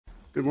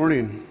Good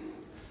morning.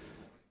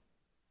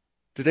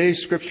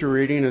 Today's scripture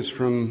reading is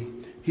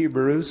from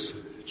Hebrews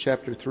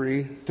chapter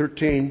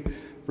 13,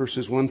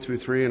 verses 1 through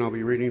 3, and I'll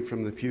be reading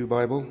from the Pew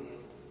Bible.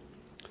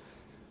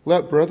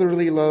 Let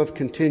brotherly love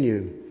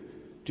continue.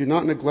 Do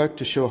not neglect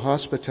to show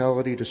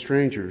hospitality to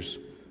strangers,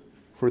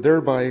 for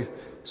thereby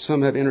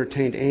some have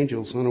entertained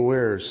angels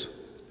unawares.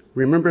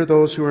 Remember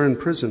those who are in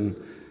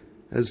prison,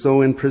 as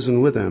though in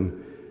prison with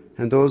them,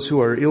 and those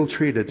who are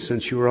ill-treated,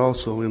 since you are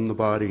also in the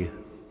body.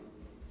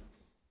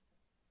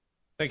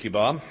 Thank you,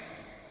 Bob.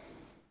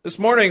 This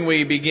morning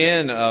we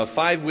begin a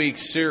 5-week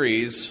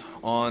series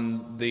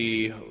on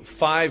the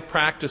 5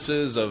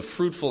 practices of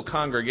fruitful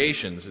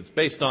congregations. It's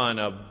based on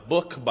a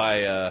book by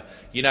a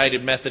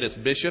United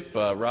Methodist bishop,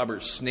 Robert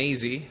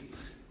Snazy.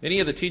 Any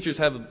of the teachers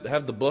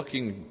have the book?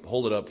 You can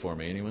hold it up for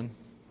me. Anyone?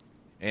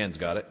 Ann's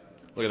got it.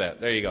 Look at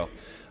that. There you go.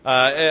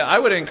 I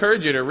would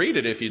encourage you to read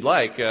it if you'd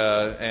like.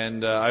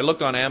 And I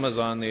looked on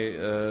Amazon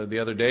the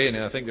other day, and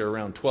I think they're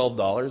around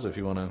 $12 if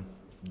you want to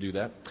do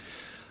that.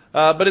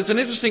 But it's an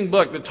interesting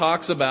book that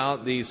talks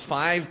about these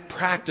 5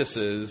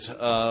 practices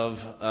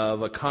of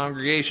a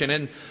congregation.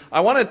 And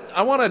I want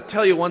to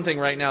tell you one thing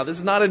right now. This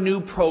is not a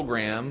new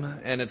program,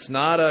 and it's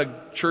not a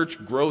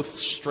church growth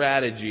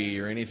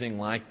strategy or anything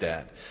like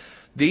that.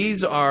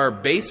 These are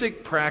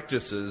basic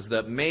practices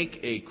that make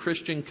a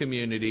Christian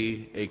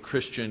community a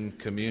Christian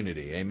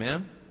community.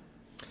 Amen?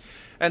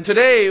 And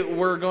today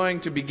we're going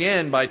to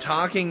begin by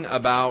talking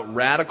about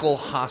radical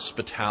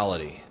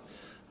hospitality.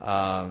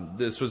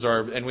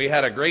 And we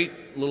had a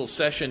great little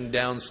session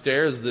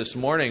downstairs this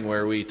morning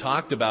where we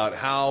talked about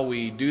how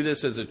we do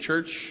this as a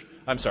church.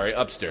 I'm sorry,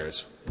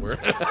 upstairs. Where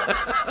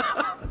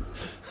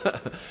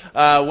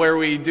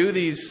we do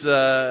these,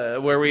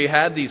 where we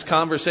had these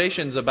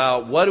conversations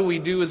about what do we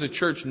do as a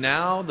church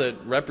now that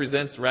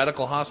represents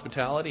radical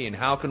hospitality, and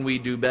how can we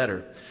do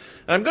better.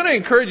 And I'm going to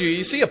encourage you.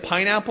 You see a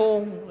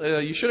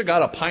pineapple? You should have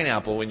got a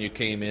pineapple when you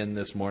came in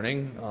this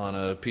morning on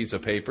a piece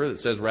of paper that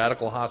says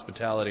radical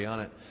hospitality on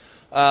it.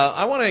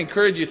 I want to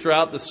encourage you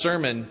throughout the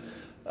sermon,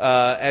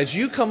 as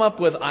you come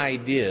up with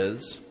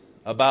ideas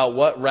about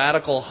what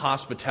radical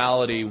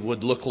hospitality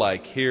would look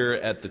like here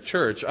at the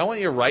church, I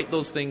want you to write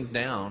those things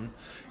down,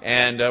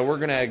 and we're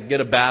going to get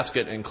a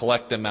basket and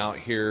collect them out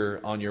here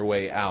on your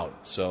way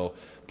out. So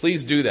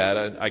please do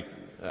that.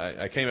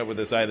 I came up with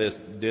this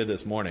idea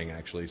this morning,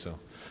 actually. So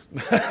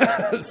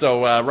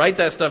write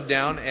that stuff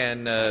down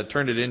and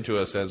turn it into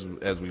us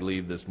as we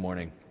leave this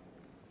morning.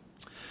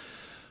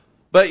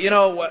 But,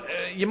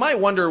 you might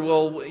wonder,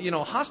 well,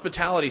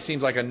 hospitality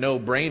seems like a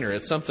no-brainer.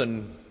 It's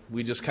something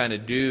we just kind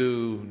of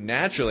do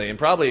naturally. And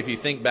probably if you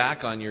think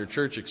back on your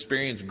church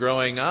experience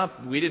growing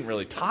up, we didn't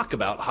really talk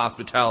about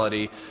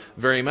hospitality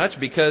very much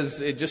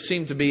because it just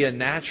seemed to be a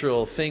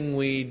natural thing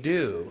we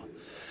do.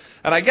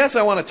 And I guess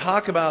I want to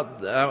talk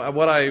about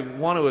what I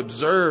want to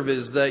observe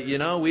is that,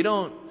 we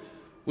don't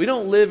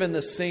live in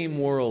the same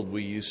world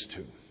we used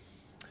to.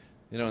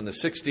 In the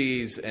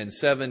 60s and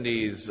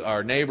 70s,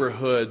 our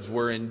neighborhoods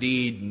were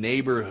indeed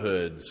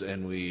neighborhoods,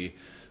 and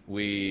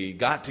we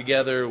got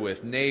together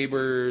with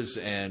neighbors,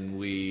 and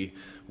we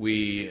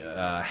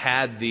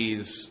had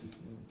these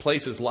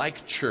places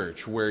like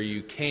church where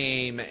you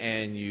came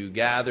and you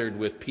gathered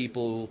with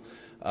people,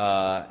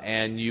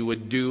 and you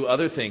would do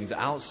other things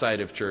outside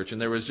of church,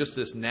 and there was just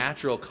this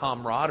natural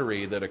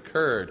camaraderie that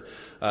occurred,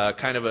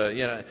 kind of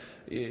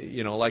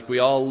like we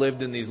all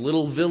lived in these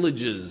little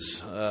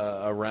villages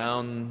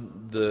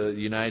around the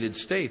United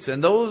States.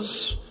 And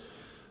those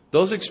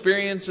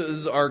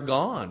experiences are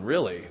gone,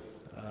 really.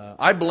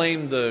 I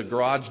blame the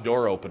garage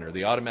door opener,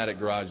 the automatic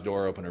garage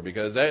door opener,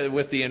 because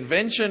with the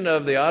invention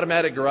of the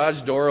automatic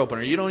garage door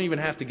opener, you don't even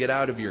have to get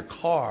out of your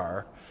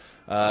car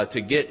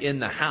to get in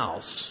the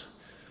house.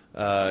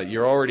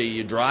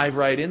 You drive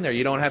right in there.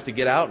 You don't have to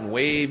get out and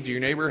wave to your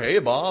neighbor. Hey,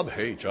 Bob.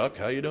 Hey, Chuck.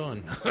 How you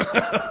doing?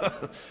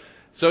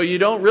 So you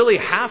don't really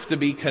have to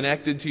be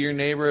connected to your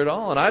neighbor at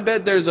all. And I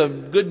bet there's a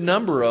good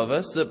number of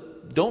us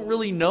that don't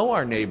really know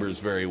our neighbors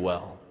very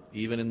well,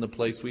 even in the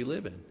place we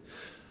live in.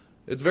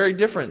 It's very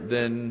different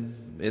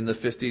than in the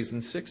 50s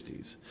and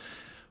 60s.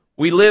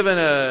 We live in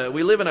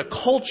a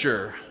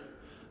culture,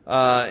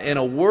 in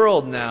a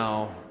world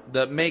now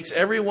that makes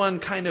everyone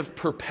kind of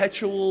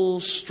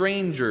perpetual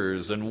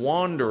strangers and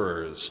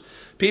wanderers.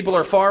 People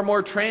are far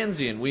more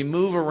transient. We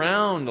move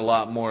around a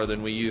lot more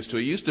than we used to.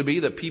 It used to be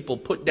that people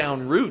put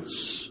down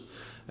roots,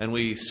 and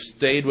we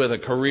stayed with a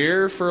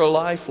career for a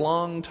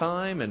lifelong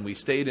time, and we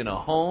stayed in a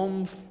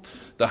home.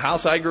 The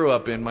house I grew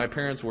up in, my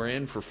parents were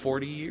in for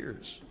 40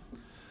 years.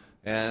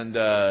 And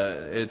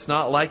it's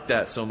not like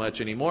that so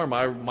much anymore.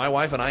 My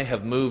wife and I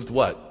have moved,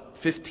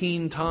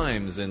 15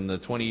 times in the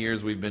 20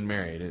 years we've been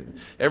married.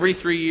 Every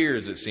 3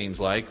 years, it seems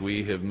like,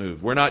 we have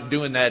moved. We're not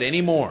doing that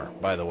anymore,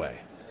 by the way.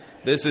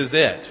 This is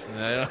it.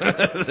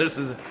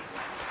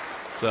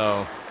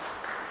 So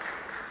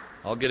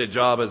I'll get a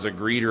job as a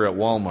greeter at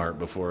Walmart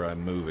before I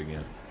move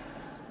again.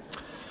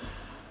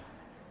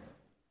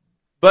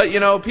 But,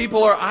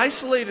 people are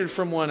isolated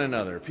from one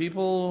another.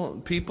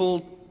 People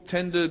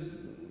tend to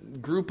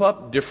group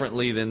up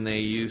differently than they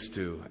used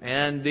to.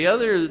 And the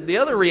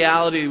other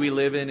reality we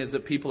live in is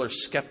that people are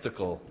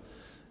skeptical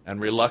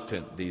and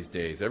reluctant these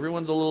days.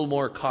 Everyone's a little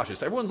more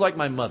cautious. Everyone's like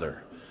my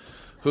mother,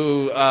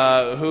 who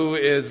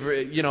is,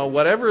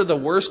 whatever the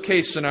worst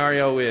case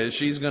scenario is,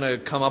 she's going to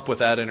come up with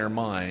that in her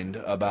mind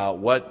about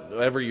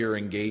whatever you're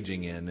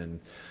engaging in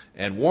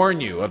and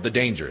warn you of the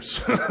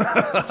dangers.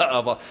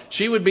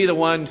 She would be the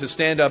one to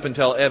stand up and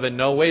tell Evan,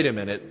 no, wait a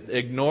minute,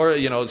 ignore,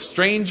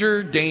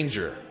 stranger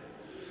danger.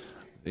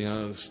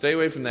 Stay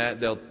away from that.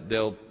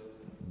 They'll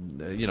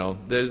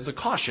there's a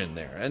caution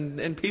there.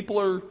 And people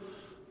are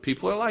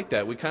like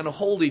that. We kind of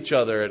hold each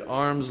other at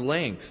arm's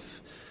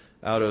length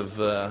out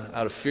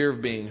of fear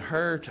of being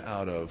hurt,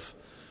 out of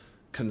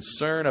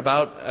concern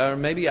about, or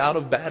maybe out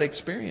of bad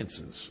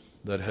experiences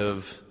that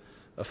have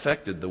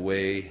affected the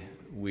way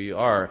we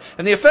are.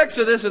 And the effects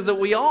of this is that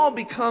we all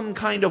become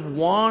kind of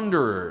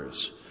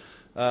wanderers.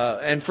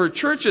 And for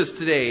churches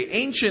today,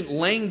 ancient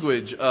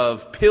language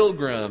of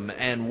pilgrim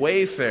and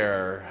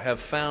wayfarer have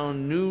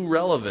found new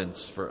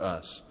relevance for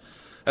us.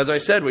 As I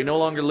said, we no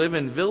longer live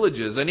in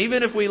villages. And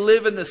even if we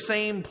live in the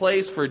same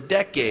place for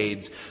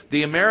decades,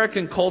 the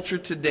American culture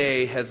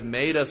today has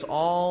made us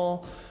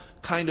all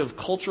kind of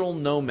cultural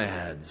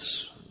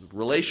nomads,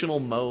 relational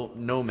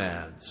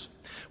nomads.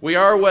 We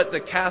are what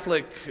the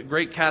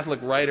great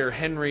Catholic writer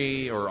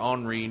Henry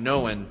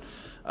Nouwen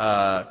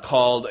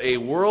called a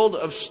world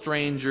of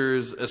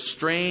strangers,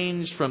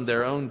 estranged from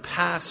their own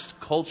past,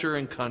 culture,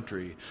 and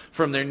country,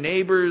 from their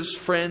neighbors,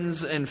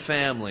 friends, and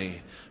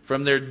family,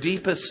 from their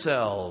deepest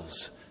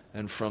selves,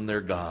 and from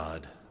their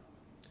God.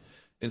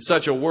 In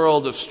such a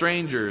world of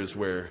strangers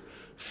where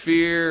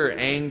fear,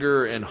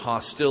 anger, and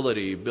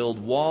hostility build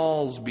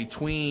walls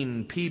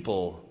between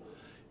people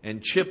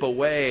and chip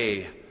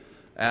away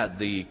at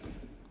the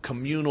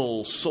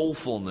communal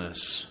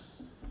soulfulness,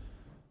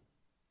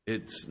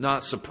 it's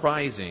not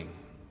surprising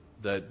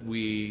that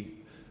we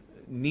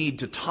need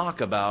to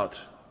talk about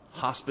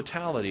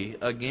hospitality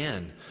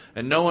again.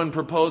 And Nouwen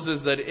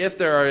proposes that if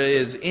there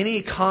is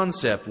any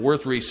concept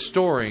worth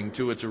restoring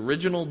to its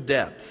original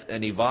depth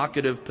and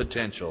evocative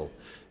potential,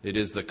 it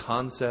is the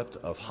concept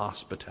of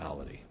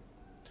hospitality.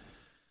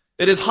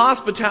 It is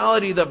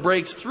hospitality that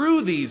breaks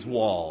through these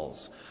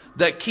walls,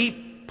 that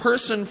keep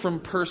person from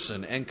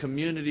person and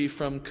community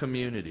from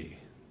community.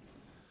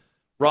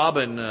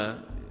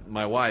 Robin,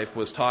 my wife,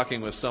 was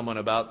talking with someone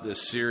about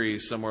this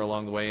series somewhere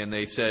along the way, and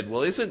they said,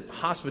 well, isn't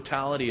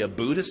hospitality a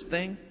Buddhist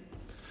thing?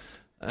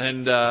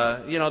 And,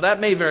 that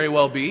may very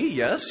well be,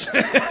 yes.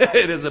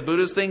 It is a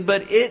Buddhist thing,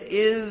 but it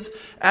is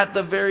at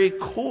the very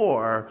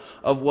core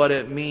of what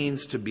it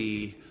means to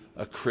be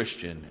a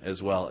Christian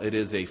as well. It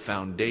is a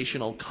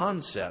foundational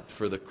concept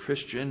for the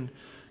Christian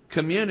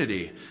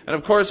community. And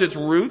of course, its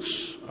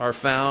roots are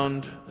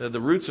found, the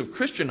roots of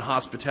Christian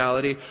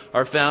hospitality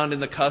are found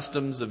in the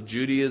customs of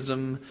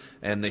Judaism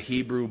and the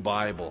Hebrew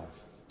Bible.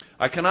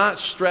 I cannot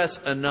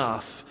stress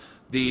enough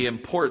the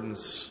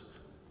importance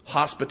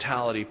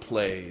hospitality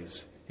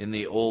plays in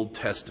the Old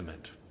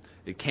Testament.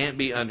 It can't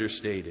be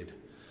understated,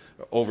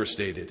 or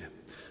overstated.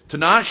 To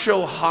not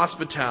show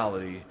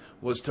hospitality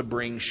was to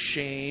bring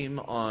shame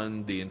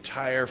on the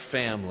entire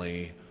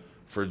family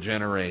for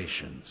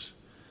generations,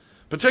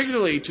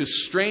 particularly to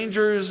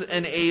strangers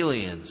and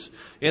aliens.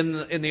 In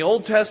the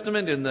Old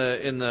Testament, in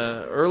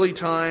the early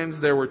times,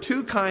 there were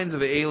two kinds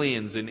of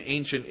aliens in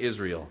ancient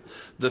Israel: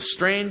 the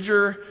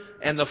stranger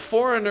and the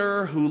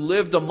foreigner who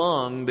lived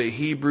among the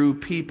Hebrew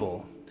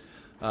people.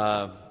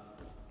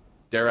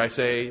 Dare I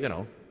say,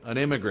 an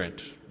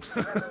immigrant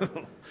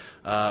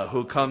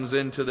who comes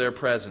into their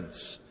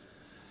presence.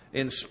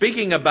 In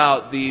speaking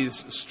about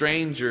these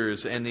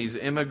strangers and these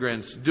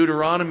immigrants,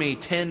 Deuteronomy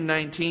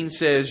 10:19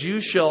 says, "You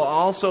shall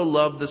also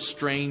love the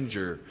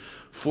stranger,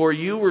 for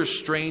you were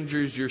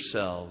strangers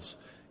yourselves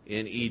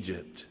in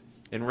Egypt."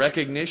 In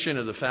recognition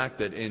of the fact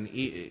that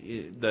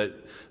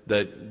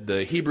that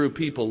the Hebrew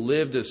people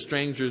lived as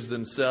strangers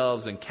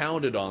themselves and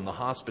counted on the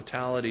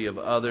hospitality of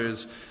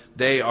others,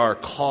 they are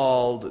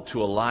called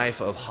to a life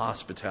of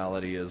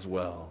hospitality as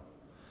well.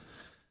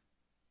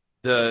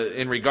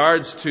 In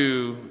regards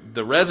to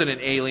the resident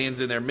aliens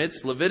in their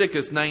midst,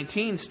 Leviticus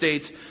 19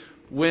 states,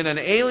 "When an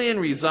alien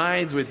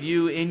resides with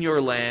you in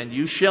your land,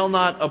 you shall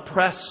not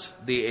oppress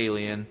the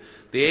alien.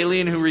 The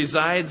alien who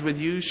resides with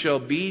you shall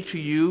be to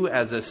you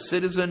as a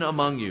citizen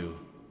among you.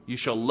 You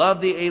shall love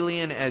the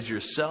alien as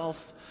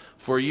yourself,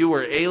 for you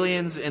were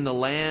aliens in the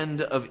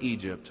land of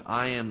Egypt.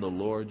 I am the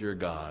Lord your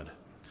God."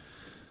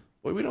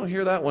 Boy, we don't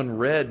hear that one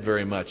read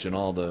very much in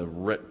all the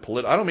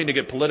I don't mean to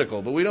get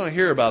political, but we don't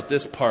hear about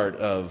this part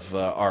of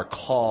our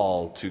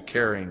call to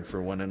caring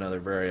for one another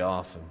very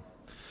often.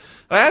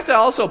 I have to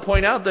also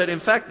point out that, in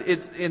fact,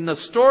 it's in the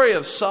story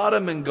of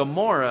Sodom and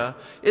Gomorrah,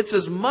 it's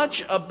as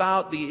much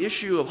about the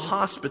issue of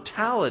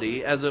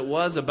hospitality as it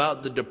was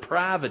about the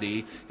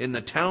depravity in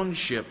the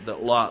township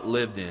that Lot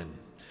lived in.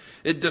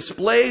 It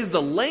displays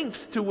the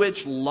length to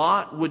which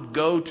Lot would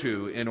go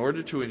to in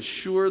order to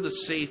ensure the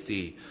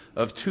safety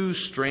of two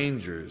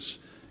strangers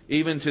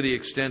even to the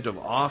extent of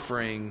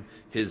offering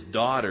his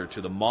daughter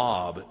to the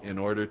mob in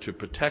order to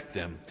protect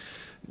them.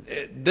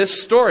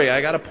 This story,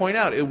 I got to point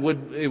out, it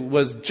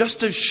was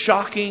just as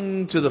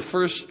shocking to the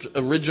first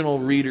original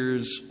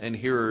readers and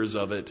hearers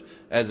of it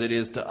as it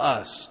is to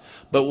us.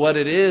 But what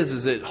it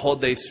is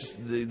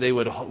they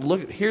would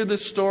hear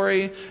this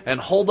story and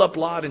hold up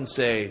Lot and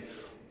say,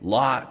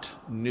 Lot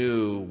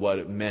knew what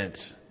it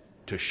meant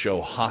to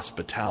show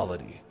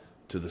hospitality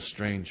to the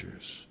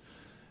strangers.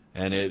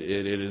 And it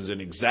is an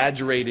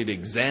exaggerated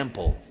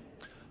example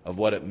of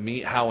what it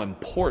means, how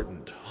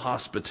important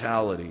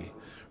hospitality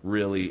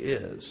really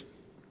is.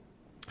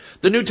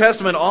 The New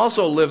Testament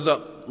also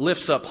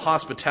lifts up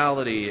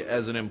hospitality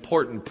as an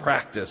important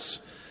practice.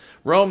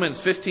 Romans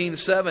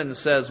 15:7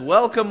 says,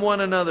 "Welcome one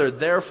another,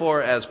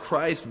 therefore, as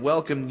Christ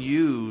welcomed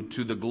you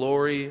to the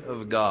glory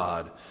of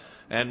God."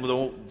 And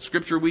the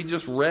scripture we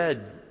just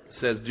read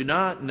says, "Do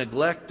not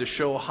neglect to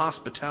show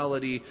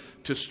hospitality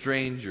to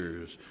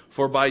strangers,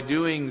 for by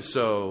doing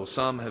so,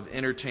 some have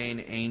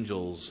entertained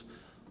angels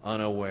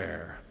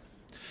unaware."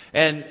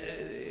 And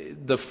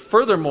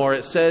furthermore,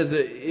 it says,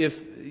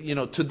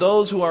 to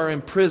those who are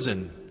in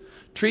prison,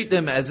 treat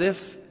them as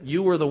if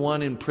you were the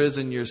one in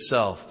prison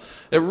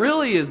yourself. It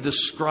really is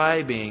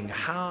describing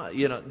how,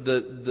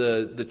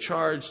 the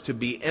charge to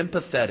be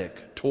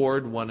empathetic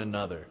toward one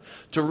another,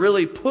 to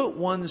really put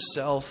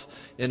oneself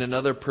in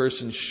another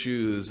person's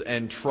shoes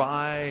and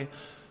try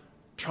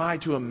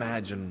to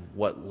imagine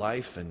what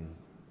life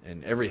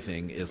and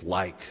everything is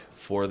like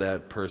for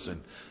that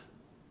person.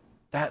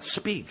 That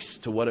speaks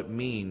to what it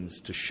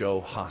means to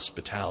show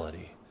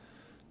hospitality,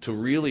 to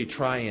really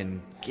try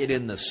and get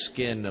in the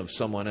skin of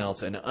someone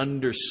else and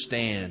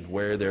understand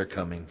where they're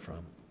coming from.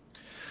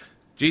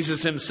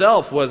 Jesus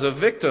himself was a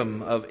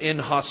victim of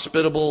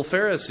inhospitable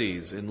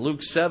Pharisees. In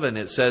Luke 7,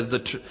 it says,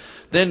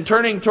 "Then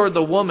turning toward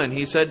the woman,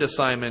 he said to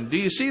Simon, 'Do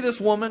you see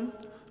this woman?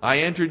 I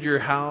entered your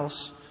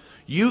house.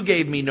 You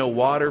gave me no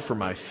water for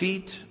my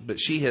feet, but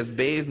she has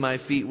bathed my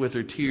feet with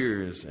her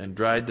tears and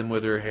dried them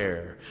with her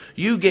hair.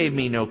 You gave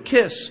me no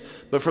kiss,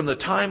 but from the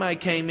time I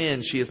came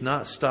in, she has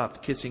not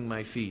stopped kissing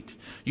my feet.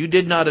 You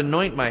did not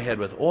anoint my head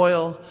with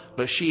oil,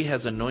 but she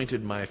has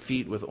anointed my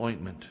feet with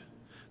ointment.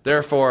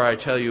 Therefore, I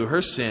tell you,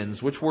 her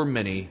sins, which were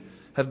many,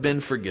 have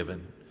been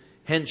forgiven.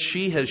 Hence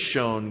she has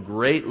shown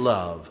great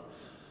love.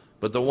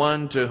 But the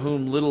one to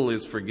whom little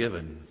is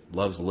forgiven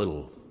loves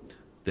little.'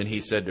 Then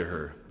he said to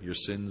her, 'Your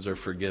sins are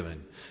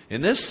forgiven.'"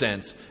 In this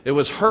sense, it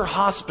was her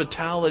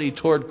hospitality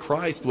toward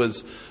Christ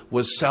was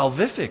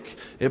salvific.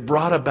 It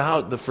brought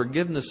about the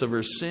forgiveness of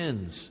her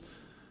sins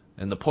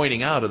and the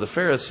pointing out of the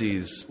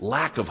Pharisees'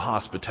 lack of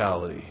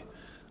hospitality,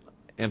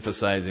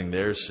 emphasizing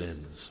their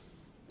sins.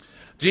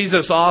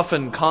 Jesus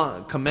often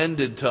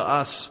commended to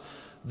us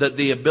that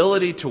the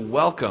ability to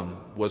welcome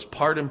was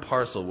part and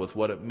parcel with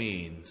what it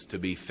means to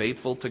be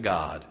faithful to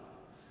God.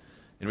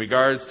 In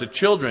regards to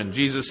children,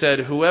 Jesus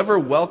said, "Whoever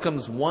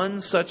welcomes one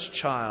such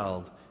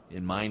child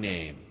in my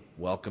name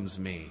welcomes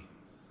me."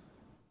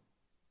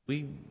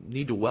 We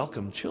need to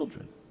welcome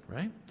children,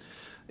 right?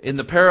 In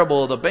the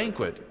parable of the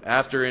banquet,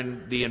 after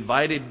the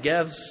invited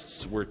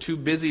guests were too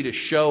busy to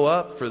show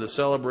up for the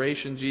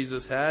celebration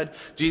Jesus had,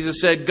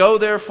 Jesus said, "Go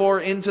therefore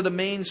into the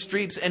main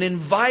streets and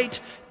invite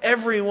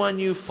everyone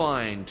you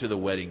find to the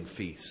wedding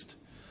feast."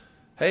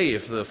 Hey,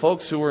 if the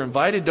folks who were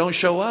invited don't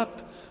show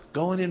up,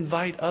 go and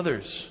invite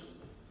others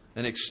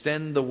and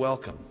extend the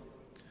welcome.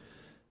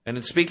 And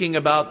in speaking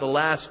about the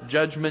last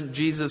judgment,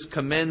 Jesus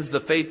commends the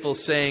faithful,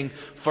 saying,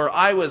 "For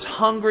I was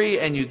hungry,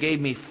 and you gave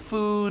me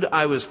food.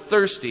 I was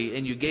thirsty,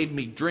 and you gave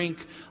me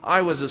drink.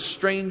 I was a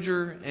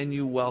stranger, and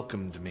you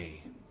welcomed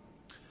me."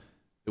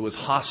 It was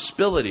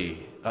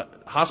hospitality,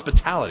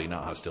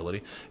 not hostility.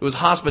 It was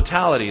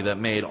hospitality that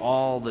made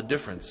all the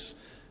difference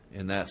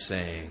in that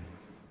saying.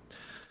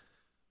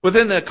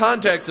 Within the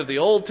context of the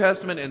Old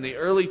Testament and the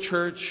early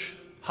church,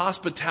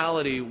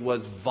 hospitality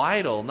was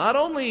vital, not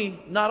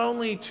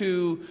only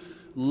to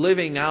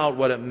living out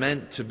what it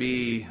meant to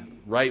be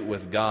right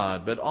with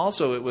God, but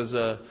also it was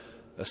a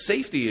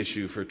safety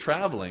issue for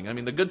traveling. I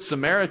mean, the Good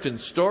Samaritan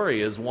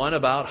story is one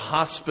about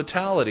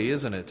hospitality,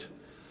 isn't it?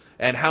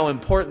 And how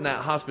important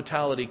that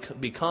hospitality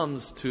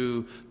becomes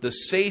to the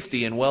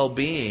safety and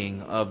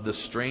well-being of the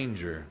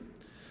stranger.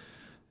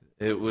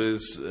 It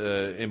was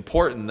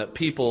important that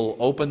people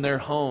open their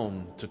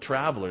home to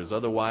travelers,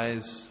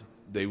 otherwise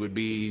they would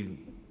be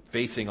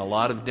facing a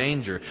lot of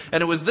danger.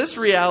 And it was this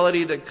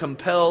reality that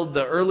compelled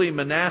the early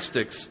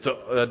monastics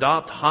to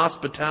adopt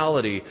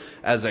hospitality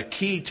as a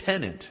key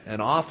tenet.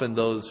 And often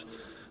those,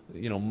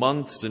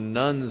 monks and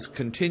nuns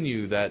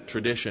continue that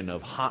tradition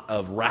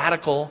of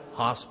radical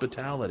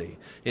hospitality,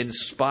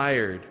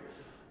 inspired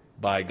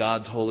by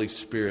God's Holy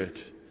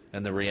Spirit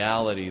and the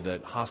reality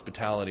that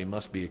hospitality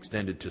must be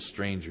extended to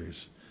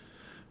strangers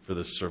for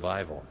the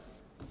survival.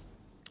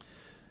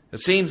 It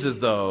seems as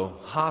though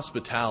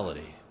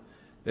hospitality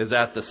is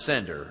at the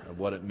center of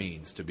what it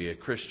means to be a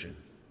Christian.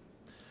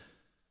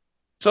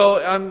 So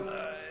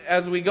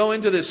as we go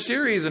into this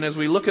series and as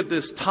we look at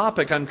this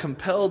topic, I'm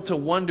compelled to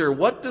wonder,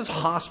 what does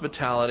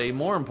hospitality,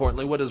 more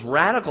importantly, what does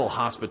radical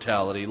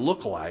hospitality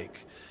look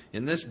like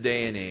in this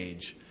day and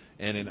age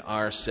and in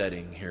our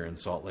setting here in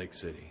Salt Lake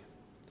City?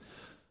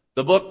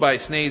 The book by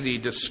Snazy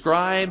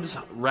describes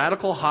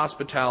radical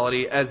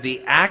hospitality as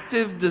the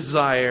active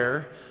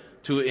desire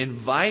to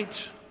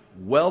invite,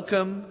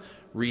 welcome,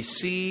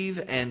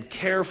 receive, and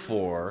care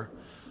for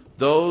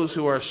those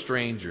who are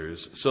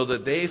strangers, so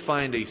that they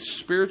find a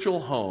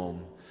spiritual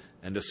home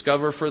and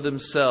discover for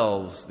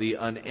themselves the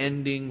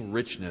unending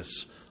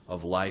richness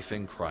of life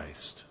in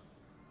Christ.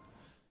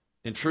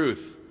 In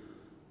truth,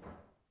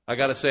 I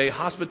got to say,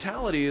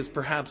 hospitality is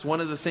perhaps one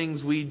of the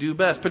things we do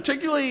best,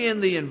 particularly in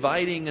the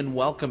inviting and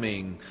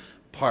welcoming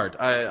part.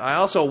 I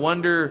also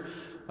wonder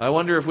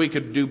if we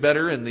could do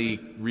better in the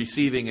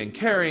receiving and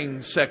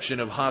caring section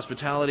of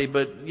hospitality.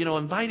 But,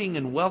 inviting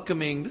and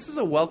welcoming, this is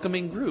a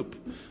welcoming group.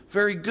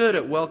 Very good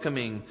at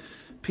welcoming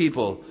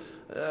people.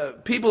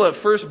 People at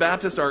First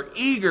Baptist are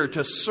eager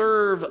to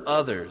serve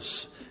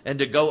others and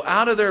to go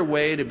out of their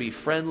way to be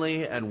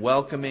friendly and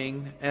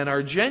welcoming, and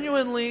are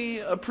genuinely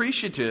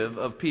appreciative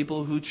of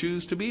people who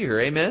choose to be here.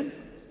 Amen?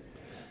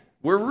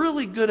 We're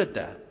really good at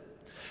that.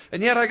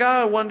 And yet I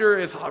gotta wonder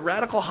if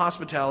radical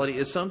hospitality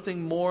is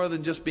something more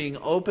than just being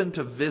open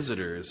to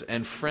visitors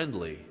and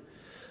friendly.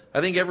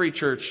 I think every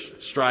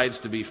church strives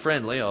to be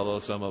friendly, although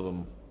some of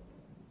them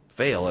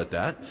fail at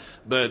that.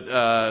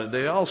 But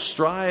they all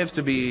strive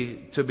to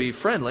be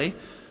friendly.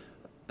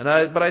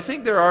 But I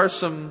think there are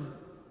some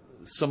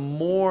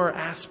more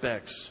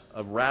aspects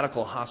of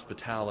radical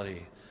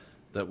hospitality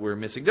that we're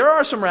missing. There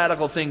are some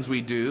radical things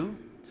we do.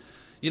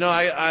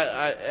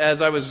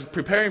 As I was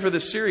preparing for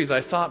this series,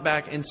 I thought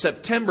back in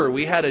September,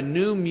 we had a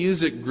new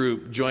music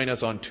group join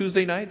us on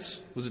Tuesday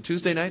nights. Was it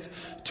Tuesday nights?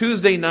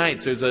 Tuesday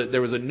nights,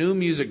 there was a new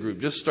music group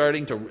just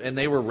starting and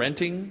they were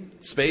renting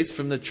space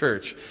from the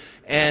church.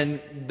 And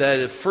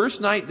the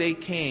first night they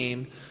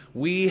came,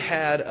 we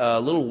had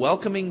a little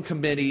welcoming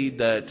committee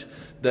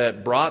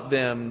that brought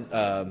them,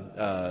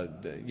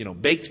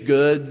 baked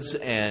goods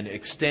and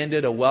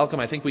extended a welcome.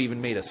 I think we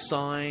even made a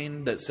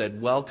sign that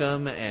said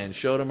welcome and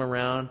showed them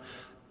around.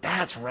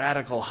 That's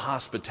radical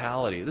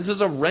hospitality. This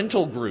is a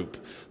rental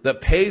group that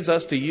pays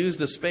us to use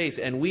the space.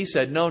 And we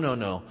said,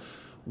 no.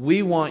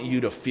 We want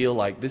you to feel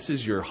like this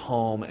is your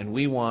home, and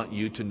we want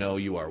you to know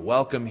you are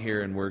welcome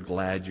here, and we're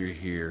glad you're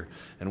here,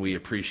 and we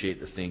appreciate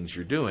the things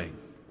you're doing.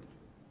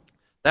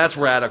 That's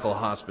radical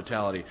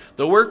hospitality.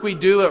 The work we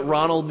do at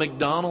Ronald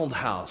McDonald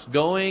House,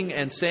 going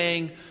and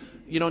saying,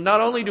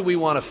 not only do we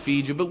want to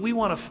feed you, but we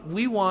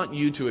want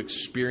you to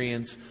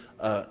experience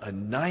a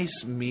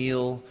nice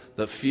meal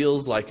that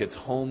feels like it's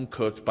home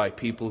cooked by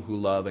people who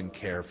love and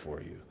care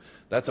for you.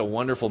 That's a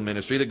wonderful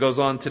ministry that goes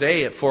on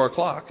today at 4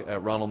 o'clock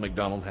at Ronald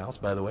McDonald House,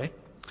 by the way.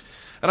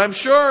 And I'm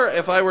sure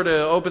if I were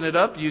to open it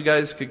up, you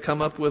guys could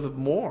come up with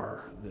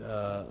more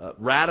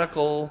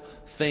radical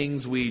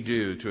things we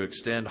do to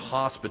extend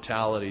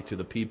hospitality to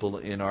the people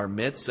in our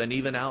midst and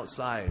even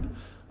outside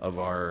of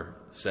our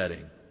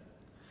setting.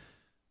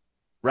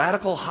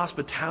 Radical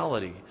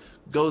hospitality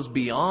goes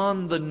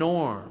beyond the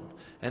norm,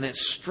 and it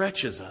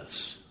stretches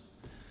us.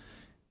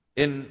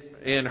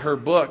 In her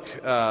book,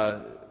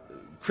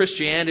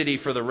 Christianity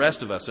for the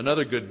Rest of Us,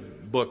 another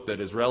good book that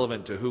is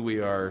relevant to who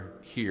we are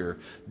here,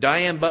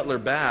 Diane Butler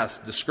Bass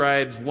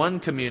describes one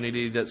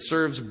community that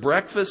serves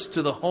breakfast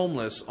to the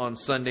homeless on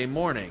Sunday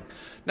morning.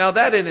 Now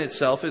that in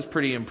itself is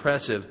pretty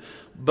impressive,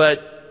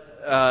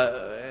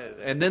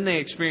 and then they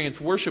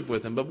experience worship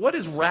with them. But what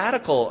is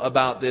radical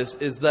about this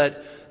is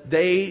that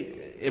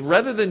they,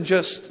 rather than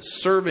just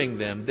serving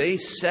them, they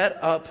set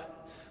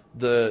up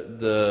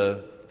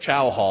the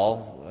chow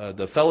hall,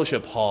 the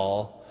fellowship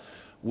hall,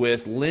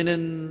 with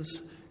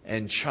linens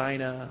and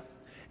china,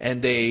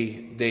 and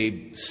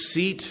they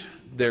seat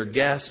their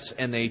guests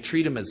and they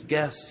treat them as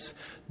guests.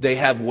 They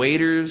have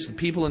waiters. The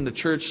people in the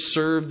church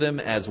serve them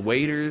as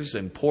waiters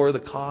and pour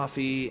the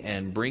coffee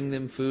and bring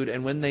them food.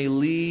 And when they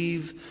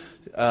leave,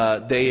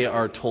 they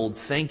are told,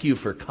 "Thank you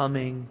for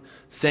coming.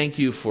 Thank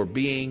you for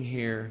being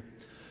here."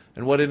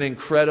 And what an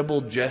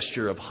incredible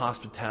gesture of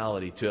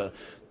hospitality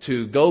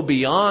to go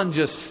beyond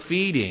just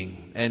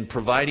feeding and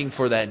providing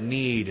for that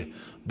need,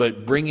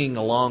 but bringing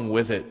along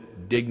with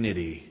it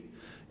dignity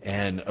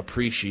and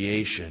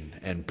appreciation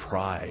and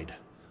pride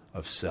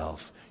of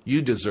self.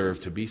 You deserve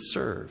to be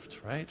served,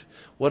 right?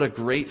 What a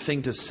great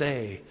thing to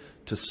say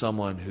to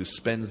someone who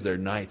spends their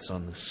nights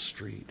on the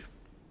street.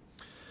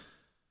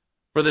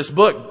 For this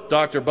book,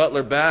 Dr.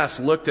 Butler Bass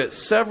looked at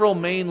several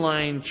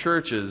mainline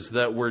churches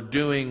that were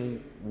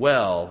doing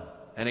well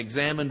and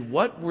examined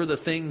what were the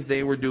things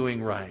they were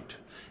doing right.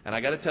 And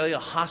I got to tell you,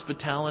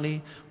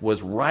 hospitality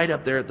was right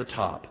up there at the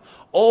top.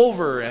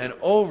 Over and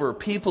over,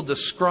 people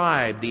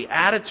described the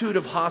attitude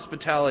of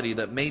hospitality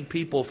that made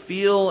people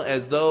feel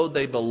as though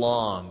they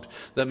belonged,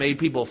 that made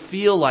people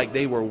feel like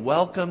they were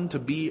welcome to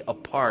be a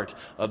part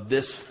of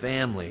this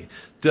family,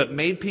 that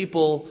made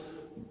people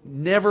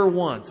never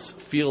once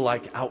feel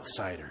like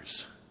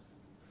outsiders.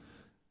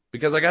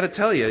 Because I got to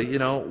tell you,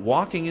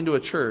 walking into a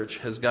church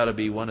has got to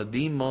be one of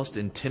the most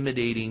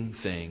intimidating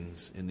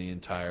things in the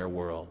entire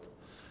world.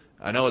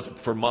 I know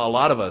for a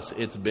lot of us,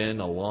 it's been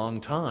a long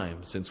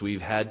time since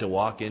we've had to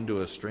walk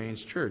into a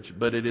strange church,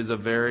 but it is a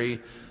very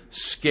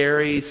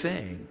scary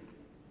thing.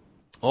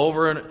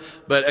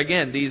 But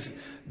again,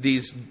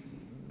 these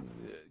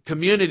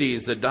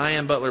communities that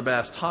Diane Butler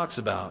Bass talks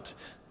about,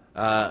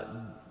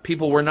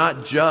 people were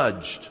not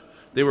judged.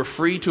 They were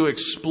free to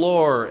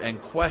explore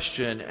and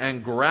question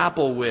and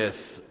grapple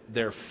with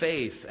their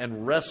faith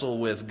and wrestle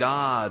with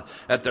God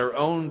at their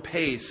own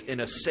pace in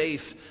a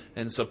safe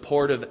and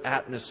supportive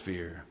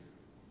atmosphere.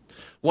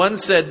 One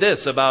said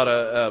this about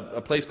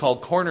a place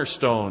called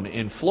Cornerstone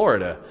in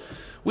Florida.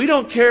 We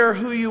don't care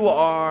who you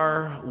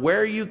are,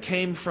 where you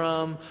came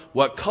from,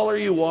 what color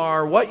you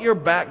are, what your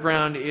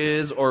background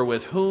is, or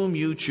with whom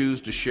you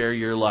choose to share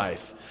your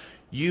life.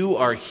 You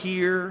are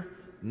here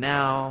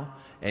now,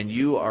 and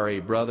you are a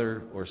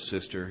brother or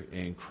sister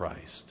in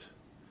Christ.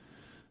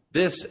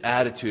 This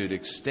attitude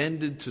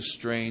extended to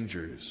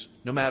strangers,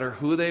 no matter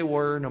who they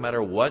were, no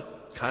matter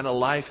what kind of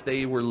life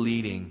they were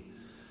leading,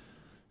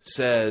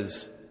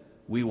 says,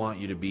 we want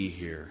you to be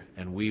here,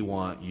 and we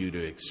want you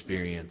to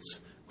experience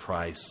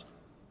Christ's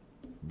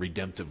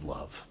redemptive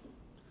love.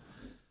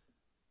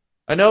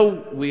 I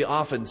know we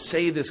often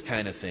say this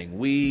kind of thing,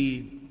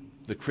 we,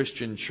 the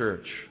Christian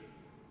church,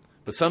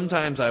 but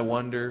sometimes I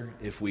wonder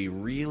if we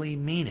really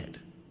mean it.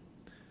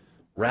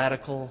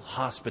 Radical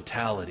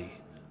hospitality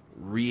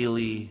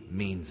really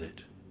means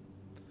it.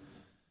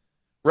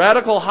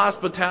 Radical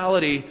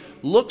hospitality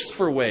looks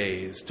for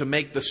ways to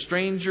make the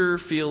stranger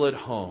feel at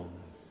home.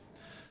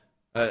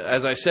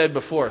 As I said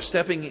before,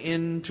 stepping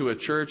into a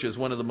church is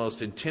one of the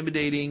most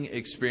intimidating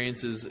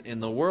experiences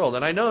in the world.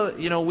 And I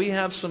know, we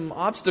have some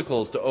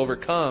obstacles to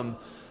overcome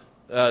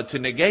to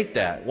negate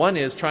that. One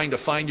is trying to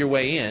find your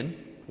way in,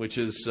 which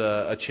is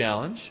a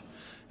challenge.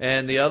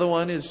 And the other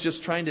one is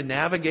just trying to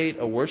navigate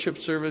a worship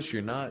service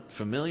you're not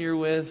familiar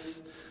with,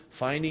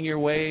 finding your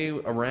way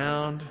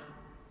around.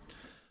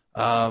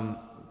 What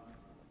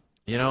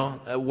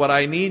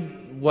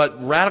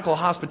radical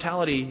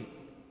hospitality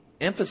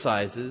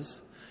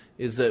emphasizes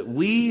is that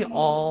we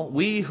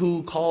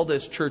who call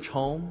this church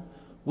home,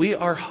 we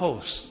are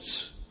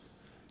hosts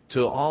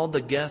to all the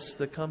guests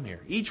that come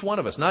here. Each one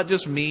of us, not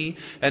just me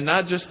and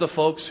not just the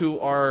folks who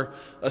are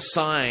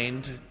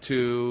assigned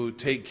to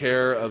take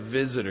care of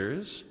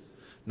visitors,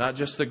 not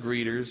just the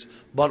greeters,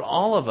 but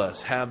all of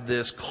us have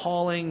this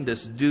calling,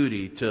 this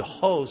duty to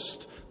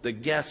host the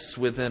guests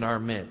within our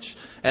midst.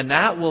 And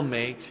that will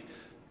make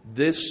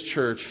this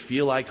church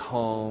feel like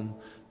home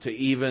to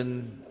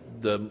even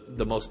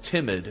the most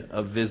timid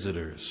of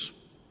visitors.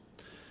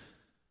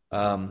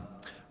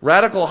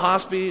 Radical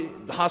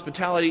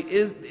hospitality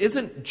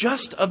isn't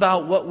just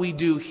about what we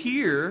do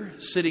here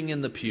sitting in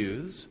the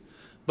pews,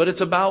 but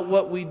it's about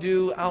what we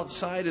do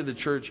outside of the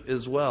church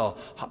as well.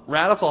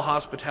 Radical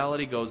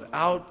hospitality goes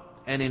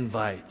out and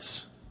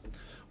invites.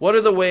 What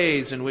are the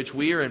ways in which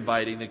we are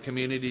inviting the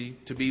community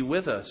to be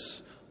with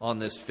us on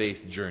this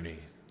faith journey?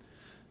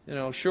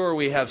 Sure,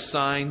 we have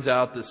signs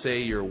out that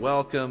say you're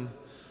welcome,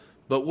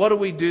 but what do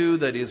we do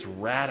that is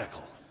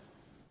radical?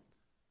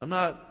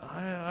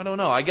 I don't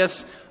know. I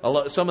guess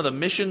some of the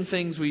mission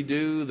things we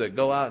do that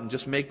go out and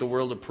just make the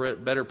world a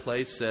better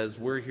place says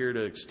we're here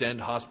to extend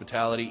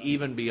hospitality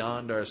even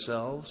beyond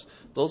ourselves.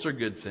 Those are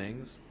good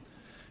things.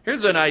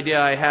 Here's an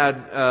idea I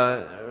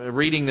had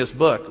reading this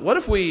book. What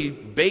if we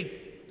bake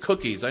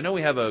cookies? I know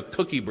we have a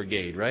cookie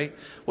brigade, right?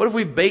 What if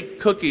we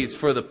baked cookies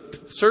for the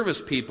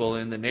service people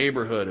in the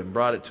neighborhood and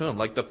brought it to them,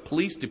 like the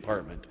police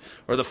department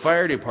or the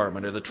fire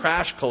department or the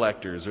trash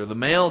collectors or the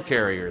mail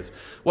carriers?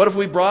 What if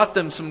we brought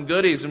them some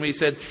goodies and we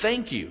said,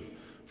 thank you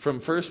from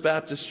First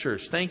Baptist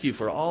Church. Thank you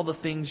for all the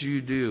things you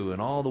do and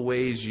all the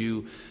ways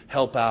you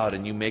help out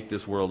and you make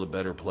this world a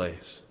better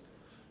place.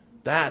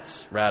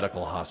 That's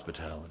radical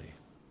hospitality.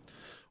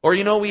 Or,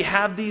 we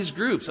have these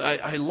groups.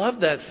 I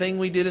love that thing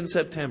we did in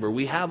September.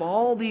 We have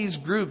all these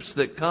groups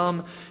that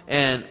come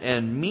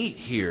and meet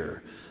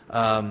here,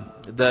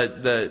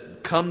 that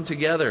come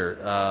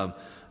together.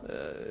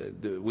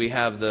 We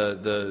have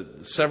the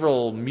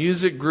several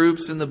music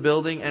groups in the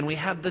building, and we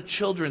have the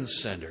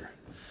Children's Center.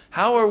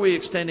 How are we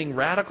extending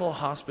radical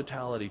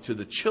hospitality to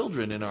the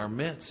children in our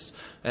midst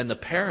and the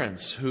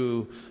parents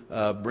who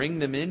bring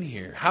them in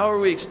here? How are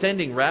we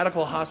extending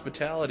radical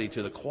hospitality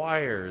to the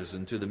choirs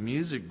and to the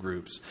music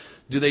groups?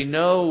 Do they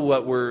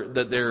know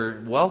that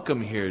they're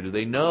welcome here? Do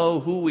they know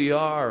who we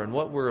are and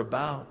what we're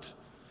about?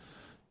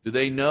 Do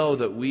they know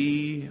that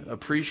we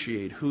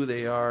appreciate who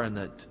they are and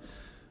that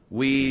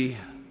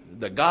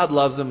God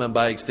loves them, and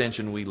by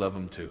extension we love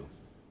them too?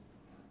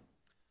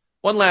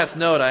 One last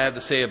note I have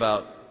to say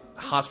about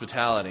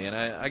hospitality, and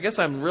I guess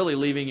I'm really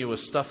leaving you with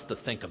stuff to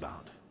think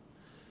about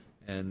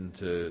and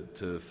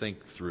to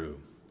think through.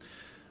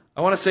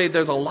 I want to say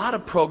there's a lot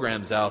of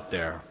programs out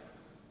there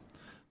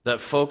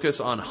that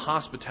focus on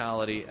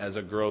hospitality as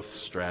a growth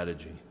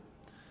strategy.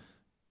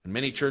 And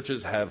many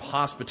churches have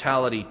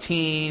hospitality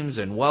teams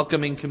and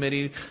welcoming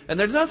committees, and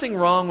there's nothing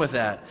wrong with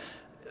that.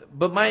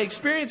 But my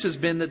experience has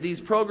been that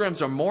these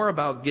programs are more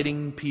about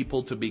getting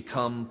people to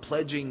become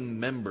pledging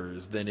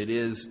members than it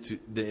is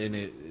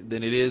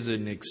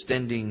in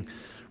extending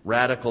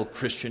radical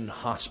Christian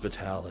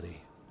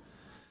hospitality.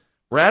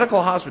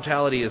 Radical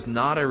hospitality is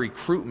not a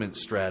recruitment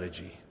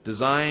strategy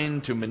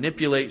designed to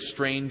manipulate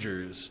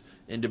strangers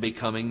into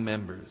becoming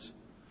members.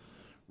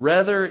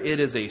 Rather, it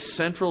is a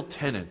central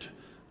tenet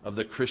of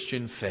the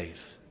Christian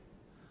faith,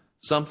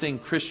 something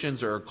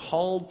Christians are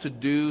called to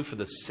do for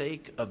the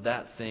sake of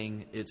that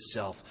thing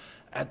itself.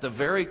 At the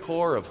very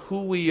core of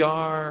who we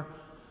are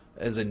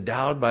as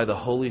endowed by the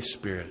Holy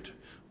Spirit,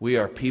 we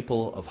are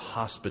people of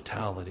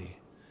hospitality.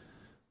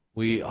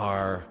 We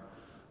are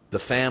the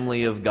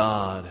family of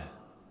God.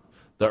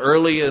 The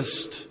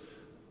earliest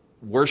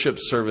worship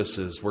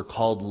services were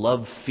called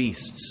love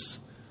feasts,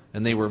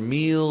 and they were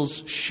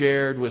meals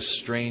shared with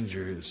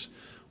strangers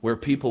where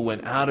people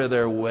went out of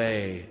their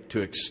way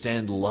to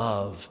extend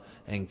love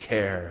and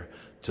care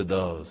to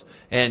those.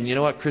 And you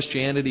know what?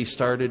 Christianity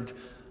started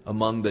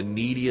among the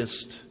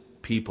neediest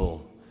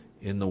people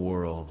in the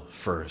world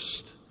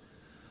first.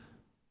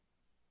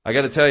 I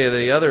got to tell you,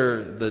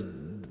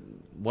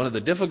 one of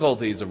the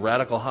difficulties of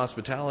radical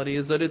hospitality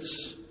is that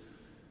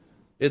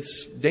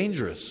it's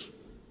dangerous.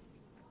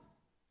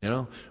 You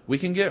know, we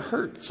can get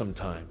hurt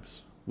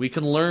sometimes. We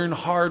can learn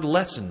hard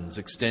lessons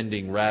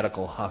extending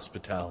radical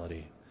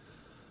hospitality.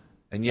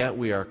 And yet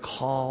we are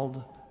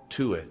called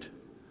to it.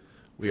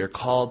 We are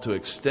called to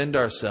extend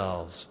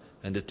ourselves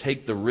and to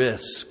take the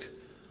risk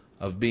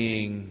of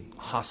being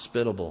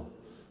hospitable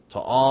to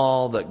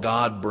all that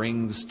God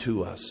brings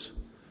to us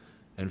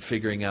and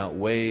figuring out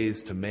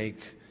ways to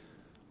make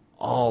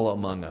all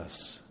among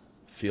us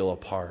feel a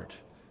part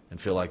and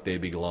feel like they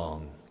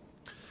belong.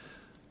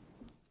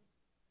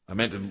 I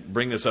meant to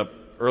bring this up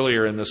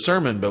earlier in the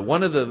sermon, but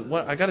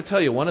I got to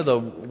tell you, one of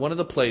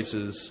the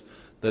places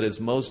that is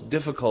most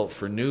difficult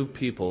for new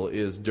people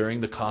is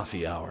during the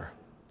coffee hour.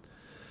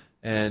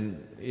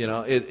 And, you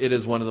know, it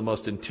is one of the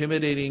most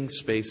intimidating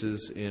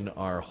spaces in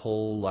our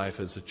whole life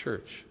as a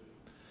church.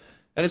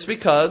 And it's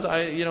because,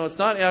 I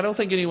don't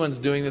think anyone's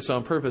doing this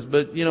on purpose,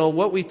 but, you know,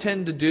 what we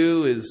tend to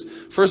do is,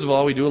 first of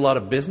all, we do a lot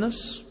of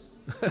business,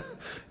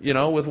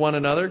 with one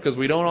another, because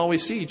we don't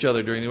always see each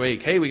other during the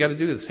week. Hey, we got to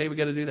do this. Hey, we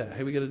got to do that.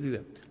 Hey, we got to do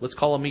that. Let's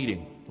call a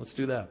meeting. Let's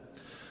do that.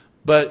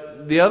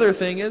 But the other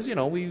thing is,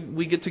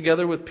 we get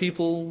together with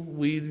people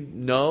we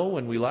know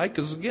and we like,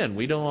 because, again,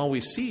 we don't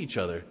always see each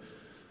other.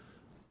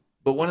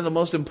 But one of the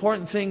most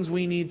important things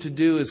we need to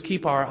do is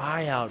keep our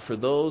eye out for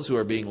those who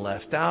are being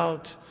left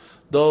out,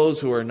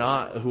 those who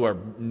are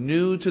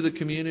new to the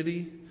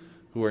community,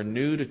 who are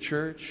new to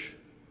church.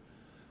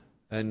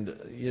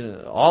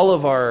 And all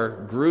of our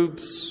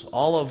groups,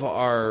 all of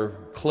our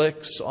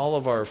cliques, all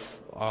of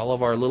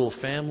our little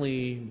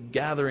family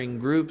gathering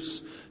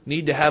groups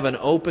need to have an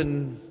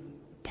open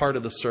part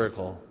of the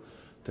circle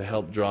to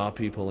help draw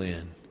people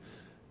in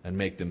and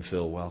make them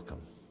feel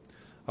welcome.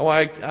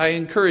 I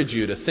encourage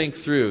you to think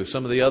through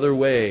some of the other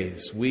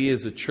ways we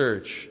as a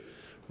church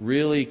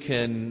really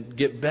can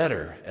get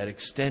better at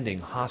extending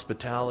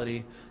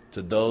hospitality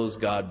to those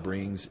God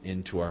brings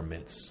into our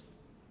midst.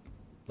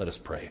 Let us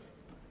pray.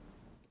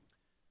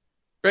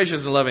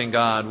 Gracious and loving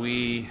God,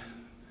 we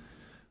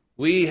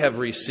have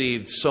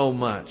received so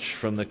much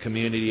from the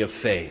community of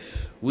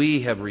faith.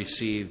 We have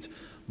received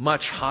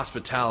much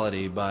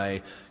hospitality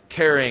by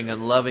caring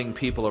and loving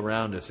people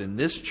around us in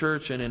this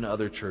church and in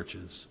other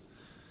churches.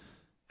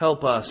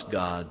 Help us,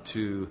 God,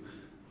 to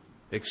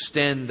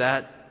extend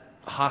that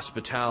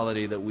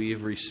hospitality that we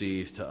have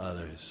received to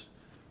others.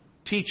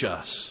 Teach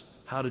us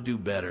how to do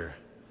better.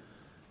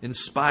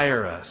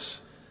 Inspire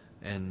us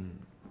and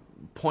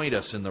point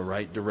us in the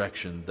right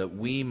direction that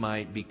we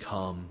might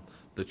become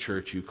the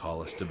church you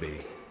call us to be.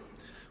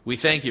 We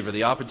thank you for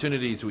the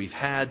opportunities we've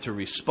had to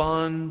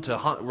respond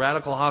to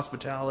radical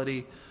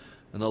hospitality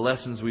and the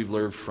lessons we've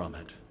learned from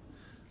it.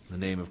 In the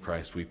name of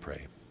Christ we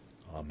pray.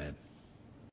 Amen.